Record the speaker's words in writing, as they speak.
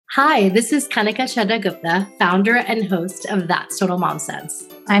Hi, this is Kanika Chadda-Gupta, founder and host of That's Total Mom Sense.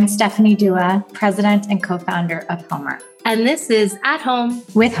 I'm Stephanie Dua, president and co-founder of HOMER. And this is At Home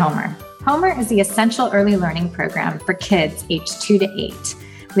with HOMER. HOMER is the essential early learning program for kids aged 2 to 8.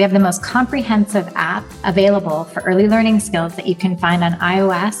 We have the most comprehensive app available for early learning skills that you can find on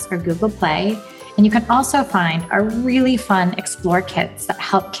iOS or Google Play. And you can also find our really fun Explore kits that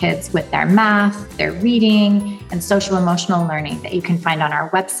help kids with their math, their reading, and social emotional learning that you can find on our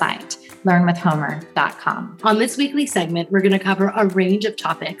website, learnwithhomer.com. On this weekly segment, we're going to cover a range of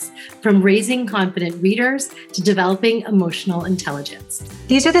topics from raising confident readers to developing emotional intelligence.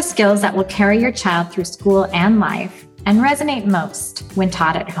 These are the skills that will carry your child through school and life and resonate most when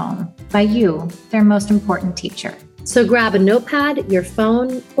taught at home by you, their most important teacher. So grab a notepad, your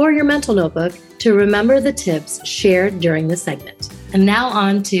phone, or your mental notebook to remember the tips shared during the segment. And now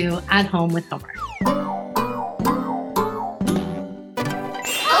on to At Home with Homer.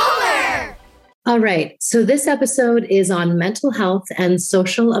 Homer! All right, so this episode is on mental health and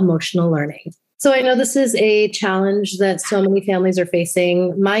social emotional learning. So I know this is a challenge that so many families are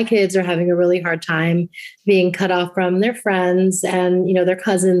facing. My kids are having a really hard time being cut off from their friends and, their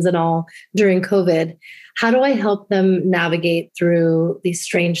cousins and all during COVID. How do I help them navigate through these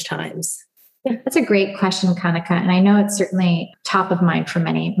strange times? That's a great question, Kanika. And I know it's certainly top of mind for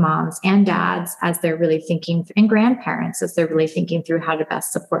many moms and dads as they're really thinking, and grandparents as they're really thinking through how to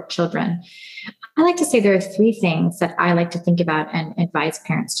best support children. I like to say there are 3 things that I like to think about and advise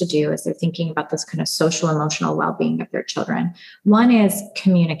parents to do as they're thinking about this kind of social emotional well-being of their children. 1 is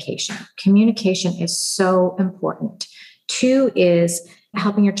communication. Communication is so important. 2 is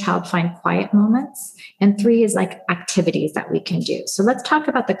helping your child find quiet moments. And 3 is like activities that we can do. So let's talk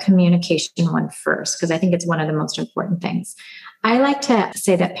about the communication one first, because I think it's one of the most important things. I like to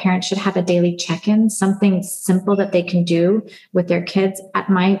say that parents should have a daily check-in, something simple that they can do with their kids.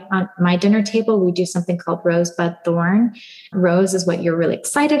 On my dinner table, we do something called Rosebud Thorn. Rose is what you're really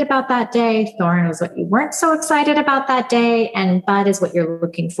excited about that day. Thorn is what you weren't so excited about that day. And Bud is what you're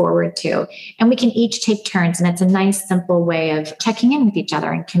looking forward to. And we can each take turns. And it's a nice, simple way of checking in with each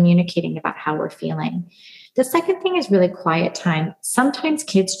other and communicating about how we're feeling. The second thing is really quiet time. Sometimes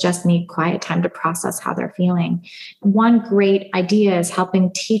kids just need quiet time to process how they're feeling. One great idea is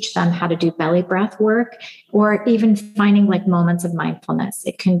helping teach them how to do belly breath work, or even finding like moments of mindfulness.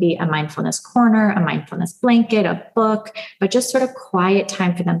 It can be a mindfulness corner, a mindfulness blanket, a book, but just sort of quiet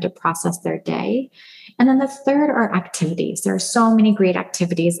time for them to process their day. And then the third are activities. There are so many great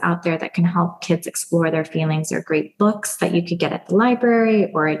activities out there that can help kids explore their feelings. There are great books that you could get at the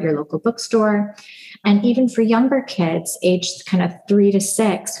library or at your local bookstore. And even for younger kids, aged kind of 3 to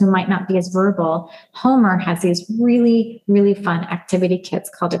 6, who might not be as verbal, Homer has these really, really fun activity kits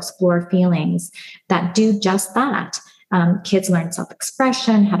called Explore Feelings that do just that. Kids learn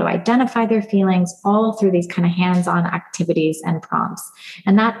self-expression, how to identify their feelings, all through these kind of hands-on activities and prompts.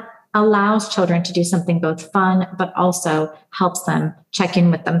 And that allows children to do something both fun, but also helps them check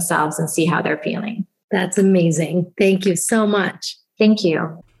in with themselves and see how they're feeling. That's amazing. Thank you so much. Thank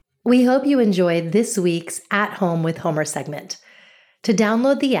you. We hope you enjoyed this week's At Home with Homer segment. To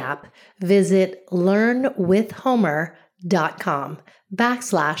download the app, visit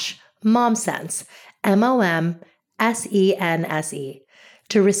learnwithhomer.com/momsense, MOMSENSE,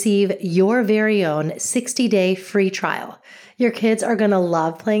 to receive your very own 60-day free trial. Your kids are going to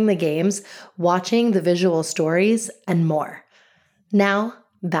love playing the games, watching the visual stories, and more. Now,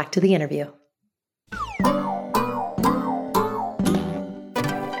 back to the interview.